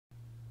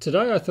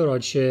Today I thought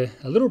I'd share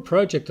a little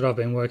project that I've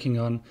been working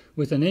on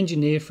with an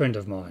engineer friend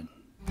of mine.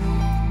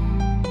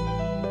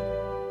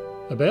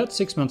 About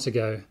 6 months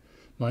ago,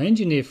 my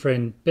engineer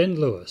friend Ben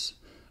Lewis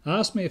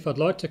asked me if I'd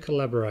like to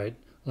collaborate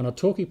on a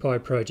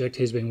TalkiePi project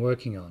he's been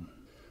working on.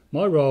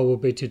 My role will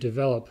be to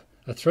develop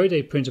a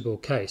 3D printable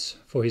case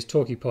for his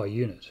TalkiePi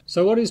unit.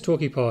 So what is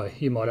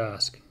TalkiePi, you might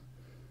ask?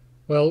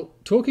 Well,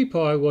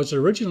 TalkiePi was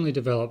originally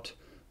developed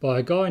by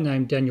a guy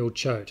named Daniel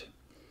Chote,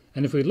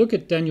 and if we look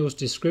at Daniel's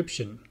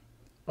description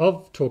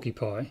of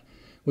TalkiePi,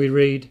 we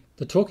read,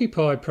 "The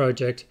TalkiePi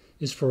project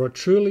is for a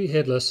truly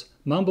headless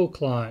Mumble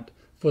client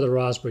for the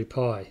Raspberry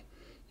Pi,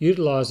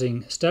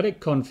 utilising static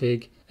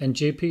config and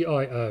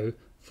GPIO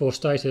for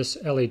status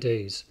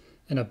LEDs,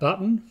 and a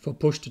button for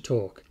push to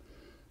talk."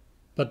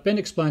 But Ben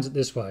explains it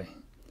this way.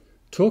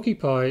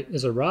 TalkiePi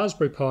is a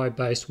Raspberry Pi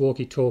based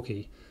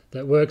walkie-talkie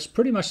that works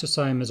pretty much the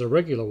same as a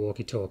regular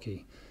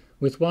walkie-talkie,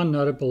 with one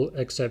notable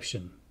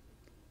exception.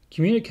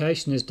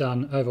 Communication is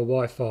done over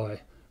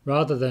Wi-Fi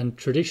rather than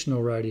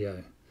traditional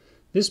radio.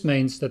 This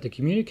means that the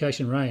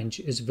communication range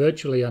is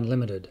virtually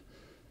unlimited,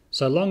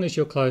 so long as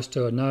you're close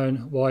to a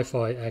known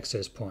Wi-Fi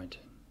access point.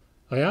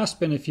 I asked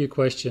Ben a few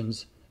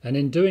questions, and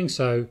in doing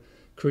so,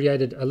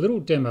 created a little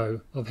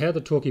demo of how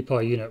the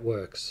TalkiePi unit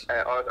works.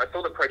 I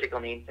saw the project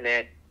on the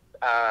internet.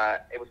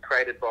 It was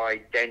created by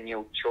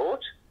Daniel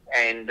Chote,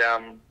 and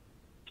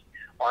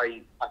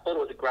I thought it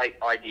was a great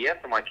idea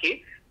for my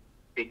kids,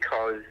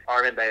 because I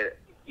remember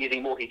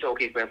using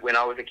walkie-talkies when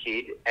I was a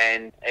kid,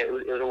 and it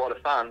was a lot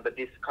of fun, but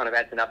this kind of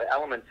adds another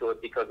element to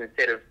it, because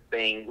instead of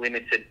being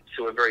limited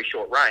to a very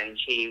short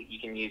range, here you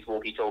can use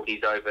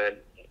walkie-talkies over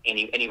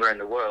anywhere in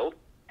the world.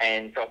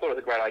 And so I thought it was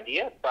a great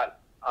idea, but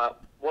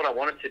what I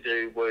wanted to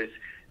do was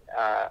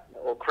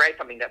or create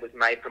something that was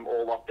made from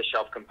all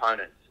off-the-shelf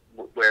components,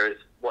 whereas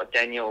what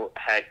Daniel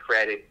had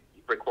created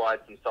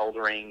required some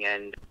soldering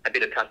and a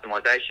bit of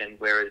customization,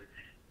 whereas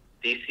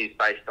this is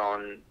based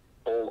on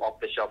all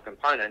off-the-shelf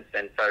components,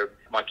 and so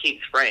my kids'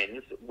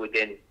 friends would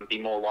then be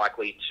more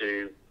likely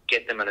to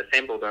get them and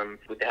assemble them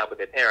with the help of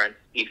their parents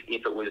if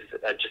it was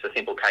just a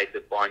simple case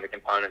of buying the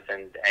components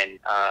and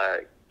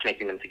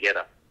connecting them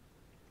together.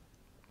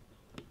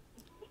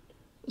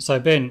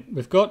 So Ben,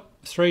 we've got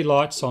 3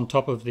 lights on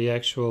top of the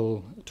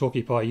actual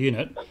TalkiePi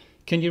unit.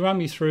 Can you run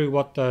me through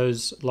what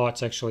those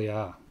lights actually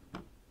are?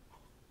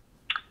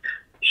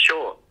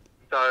 Sure.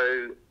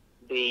 So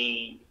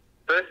the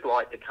first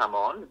light to come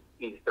on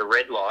is the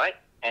red light,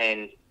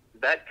 and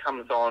that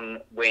comes on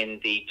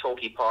when the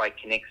TalkiePi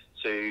connects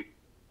to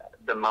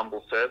the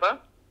Mumble server.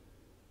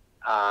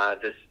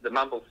 The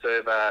Mumble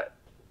server,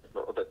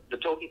 the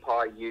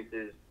TalkiePi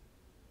uses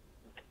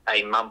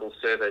a Mumble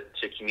server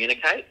to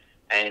communicate,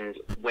 and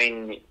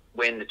when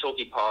the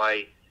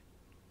TalkiePi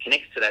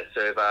connects to that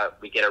server,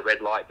 we get a red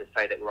light to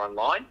say that we're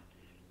online.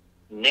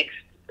 Next,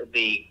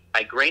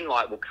 a green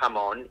light will come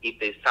on if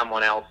there's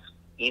someone else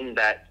in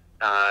that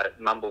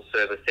Mumble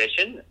server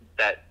session.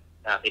 That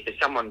if there's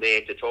someone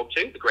there to talk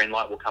to, the green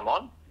light will come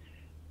on.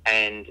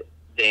 And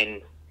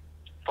then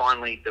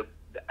finally,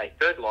 a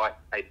third light,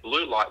 a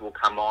blue light, will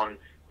come on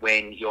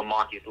when your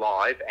mic is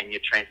live and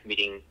you're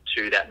transmitting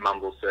to that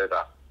Mumble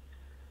server.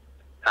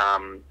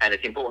 And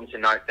it's important to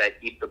note that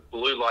if the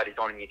blue light is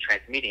on and you're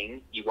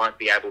transmitting, you won't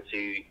be able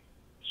to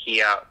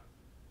hear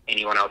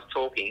anyone else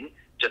talking,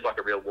 just like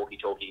a real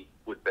walkie-talkie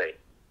would be.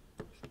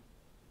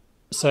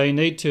 So you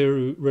need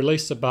to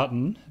release the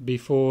button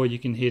before you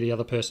can hear the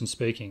other person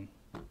speaking.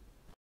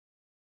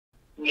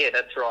 Yeah,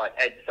 that's right.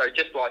 And so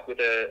just like with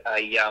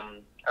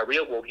a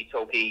real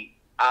walkie-talkie,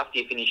 after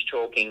you finish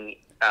talking,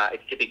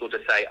 it's typical to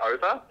say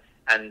over,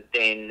 and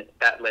then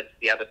that lets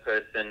the other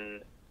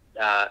person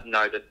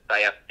know that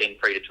they are then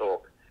free to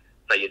talk.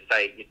 So you'd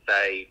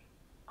say,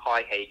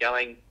 "Hi, how you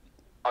going?"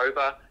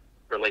 Over,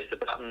 release the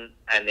button,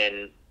 and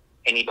then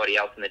anybody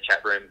else in the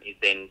chat room is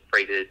then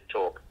free to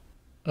talk.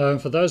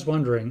 For those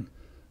wondering,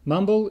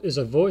 Mumble is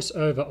a voice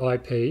over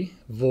IP,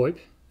 VoIP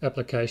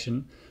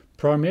application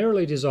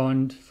primarily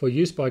designed for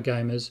use by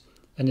gamers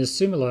and is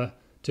similar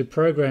to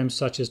programs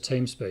such as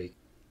TeamSpeak.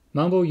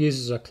 Mumble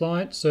uses a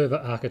client-server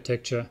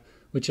architecture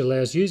which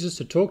allows users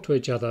to talk to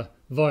each other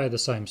via the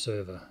same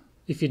server.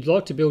 If you'd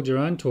like to build your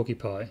own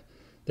TalkiePi,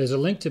 there's a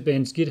link to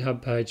Ben's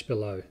GitHub page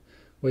below,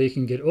 where you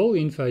can get all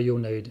the info you'll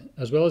need,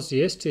 as well as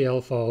the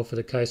STL file for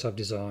the case I've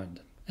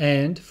designed.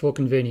 And, for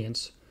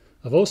convenience,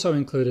 I've also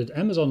included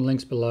Amazon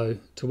links below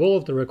to all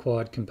of the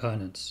required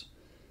components.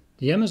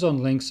 The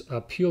Amazon links are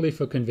purely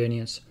for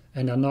convenience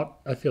and are not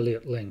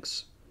affiliate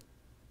links.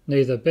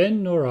 Neither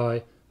Ben nor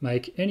I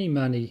make any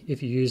money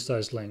if you use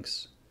those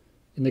links.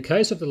 In the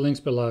case of the links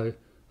below,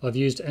 I've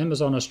used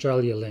Amazon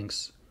Australia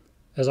links,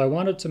 as I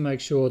wanted to make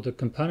sure the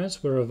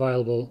components were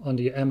available on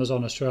the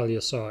Amazon Australia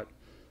site,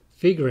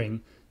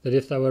 figuring that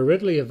if they were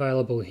readily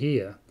available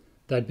here,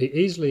 they'd be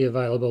easily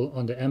available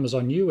on the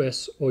Amazon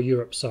US or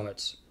Europe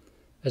sites,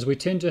 as we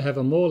tend to have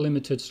a more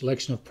limited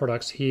selection of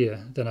products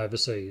here than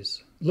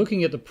overseas.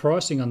 Looking at the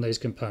pricing on these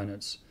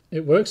components,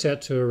 it works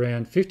out to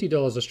around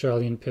 $50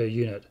 Australian per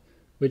unit,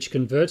 which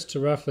converts to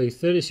roughly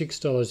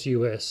 $36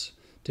 US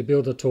to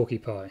build a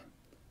TalkiePi.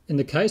 In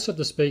the case of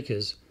the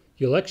speakers,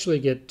 you'll actually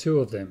get 2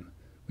 of them,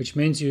 which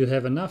means you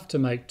have enough to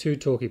make 2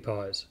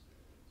 TalkiePis.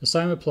 The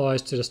same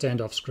applies to the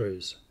standoff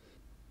screws.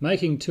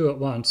 Making 2 at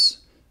once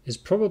is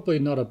probably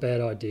not a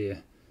bad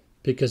idea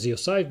because you'll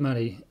save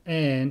money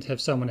and have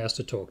someone else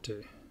to talk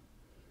to.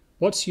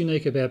 What's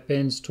unique about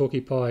Ben's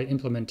TalkiePi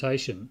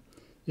implementation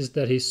is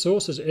that he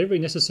sources every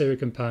necessary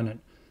component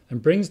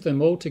and brings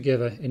them all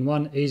together in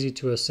one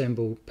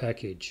easy-to-assemble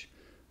package,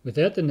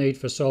 without the need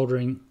for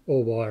soldering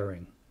or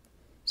wiring.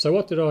 So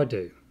what did I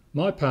do?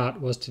 My part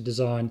was to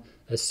design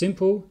a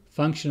simple,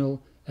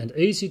 functional and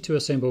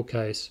easy-to-assemble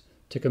case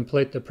to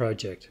complete the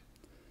project.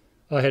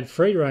 I had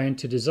free rein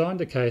to design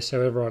the case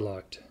however I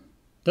liked.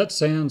 That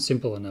sounds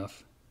simple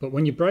enough, but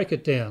when you break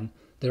it down,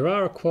 there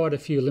are quite a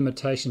few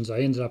limitations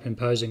I ended up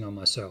imposing on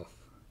myself.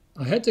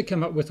 I had to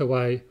come up with a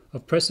way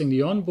of pressing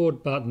the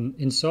onboard button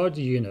inside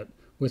the unit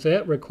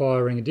without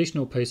requiring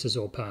additional pieces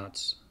or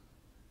parts.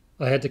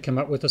 I had to come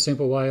up with a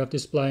simple way of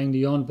displaying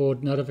the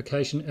onboard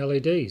notification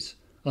LEDs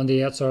on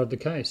the outside of the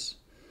case.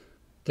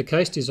 The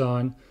case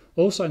design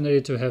also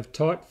needed to have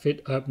tight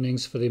fit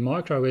openings for the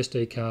micro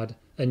SD card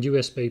and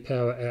USB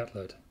power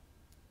outlet.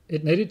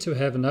 It needed to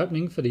have an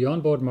opening for the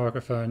onboard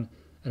microphone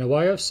and a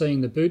way of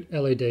seeing the boot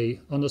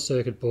LED on the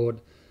circuit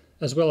board,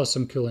 as well as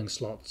some cooling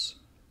slots.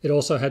 It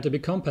also had to be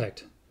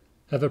compact,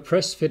 have a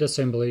press fit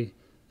assembly,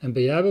 and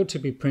be able to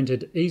be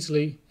printed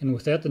easily and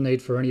without the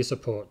need for any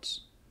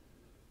supports.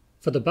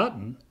 For the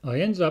button,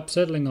 I ended up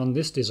settling on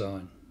this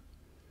design.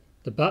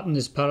 The button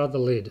is part of the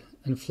lid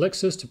and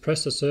flexes to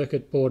press the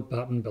circuit board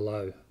button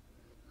below.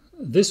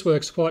 This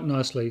works quite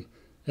nicely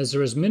as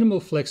there is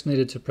minimal flex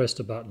needed to press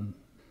the button,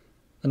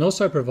 and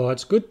also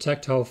provides good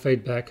tactile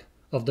feedback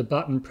of the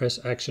button press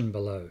action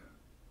below.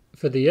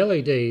 For the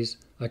LEDs,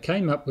 I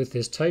came up with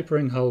this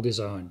tapering hole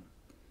design.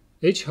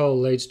 Each hole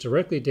leads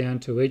directly down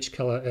to each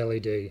colour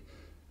LED,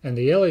 and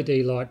the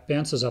LED light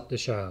bounces up the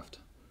shaft.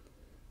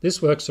 This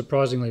works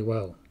surprisingly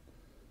well.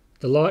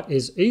 The light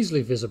is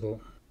easily visible,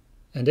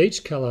 and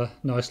each colour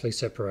nicely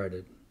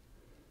separated.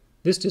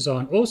 This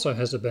design also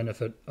has the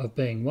benefit of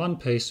being one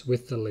piece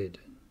with the lid.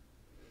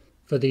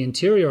 For the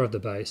interior of the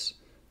base,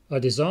 I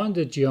designed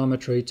the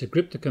geometry to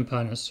grip the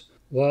components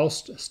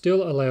whilst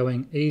still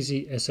allowing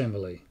easy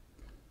assembly.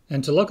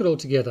 And to lock it all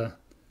together,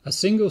 a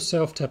single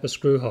self-tapper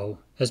screw hole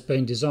has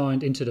been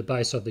designed into the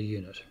base of the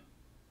unit.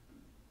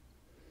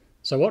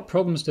 So what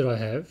problems did I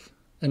have,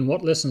 and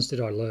what lessons did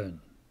I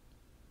learn?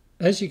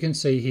 As you can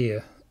see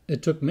here,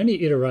 it took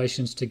many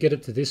iterations to get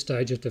it to this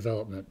stage of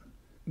development.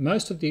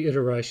 Most of the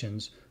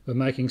iterations were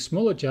making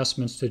small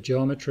adjustments to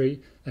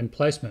geometry and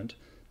placement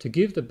to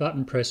give the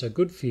button press a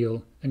good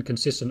feel and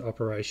consistent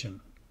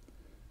operation,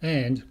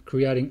 and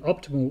creating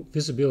optimal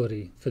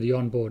visibility for the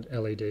onboard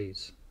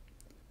LEDs.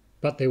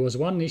 But there was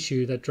one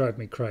issue that drove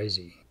me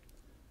crazy.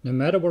 No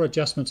matter what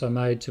adjustments I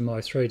made to my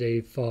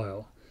 3D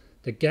file,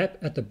 the gap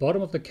at the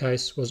bottom of the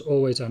case was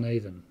always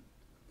uneven.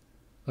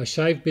 I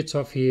shaved bits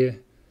off here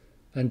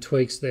and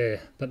tweaks there,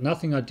 but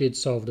nothing I did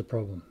solved the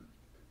problem.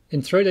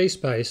 In 3D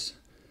space,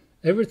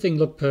 everything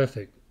looked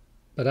perfect,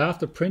 but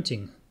after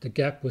printing, the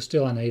gap was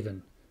still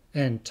uneven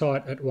and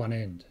tight at one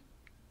end.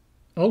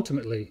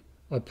 Ultimately,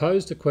 I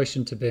posed a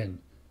question to Ben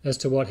as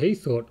to what he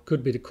thought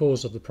could be the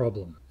cause of the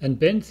problem, and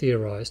Ben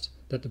theorised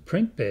that the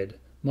print bed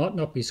might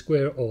not be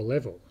square or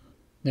level.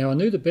 Now I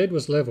knew the bed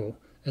was level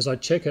as I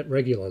check it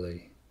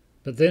regularly,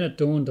 but then it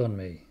dawned on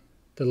me,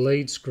 the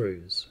lead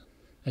screws.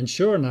 And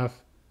sure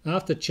enough,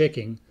 after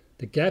checking,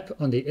 the gap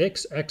on the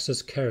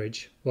X-axis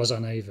carriage was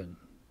uneven.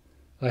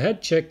 I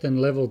had checked and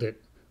levelled it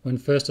when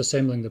first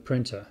assembling the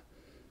printer,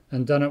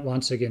 and done it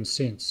once again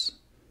since,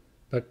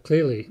 but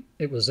clearly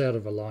it was out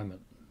of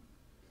alignment.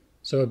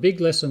 So a big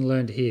lesson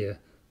learned here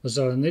was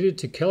that I needed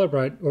to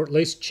calibrate or at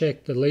least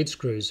check the lead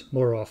screws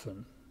more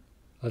often.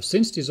 I've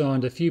since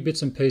designed a few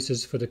bits and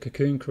pieces for the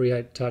Cocoon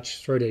Create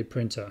Touch 3D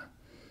printer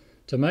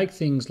to make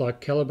things like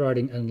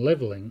calibrating and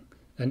levelling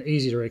an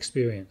easier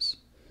experience,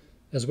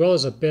 as well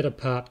as a better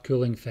part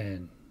cooling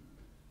fan.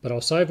 But I'll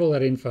save all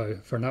that info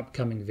for an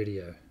upcoming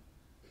video.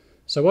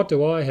 So what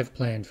do I have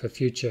planned for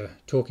future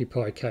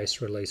TalkiePi case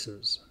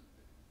releases?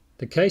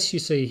 The case you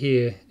see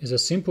here is a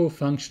simple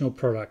functional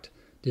product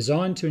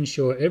designed to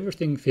ensure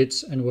everything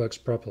fits and works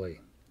properly.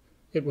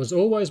 It was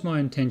always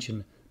my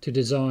intention to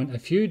design a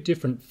few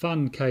different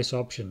fun case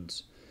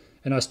options,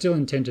 and I still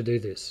intend to do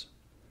this.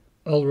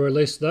 I'll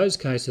release those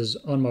cases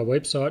on my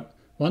website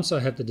once I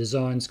have the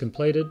designs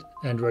completed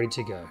and ready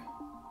to go.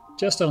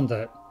 Just on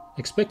that,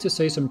 expect to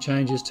see some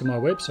changes to my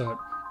website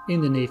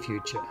in the near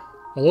future.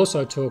 I'll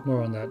also talk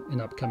more on that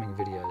in upcoming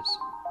videos.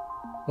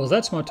 Well,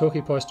 that's my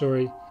TalkiePi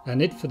story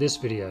and it for this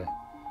video.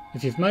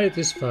 If you've made it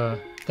this far,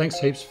 thanks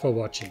heaps for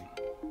watching.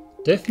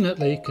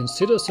 Definitely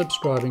consider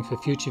subscribing for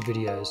future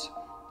videos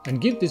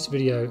and give this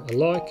video a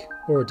like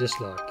or a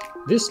dislike.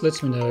 This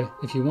lets me know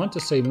if you want to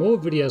see more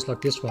videos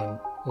like this one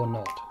or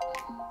not.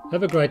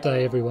 Have a great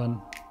day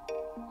everyone,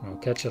 and I'll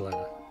catch you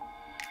later.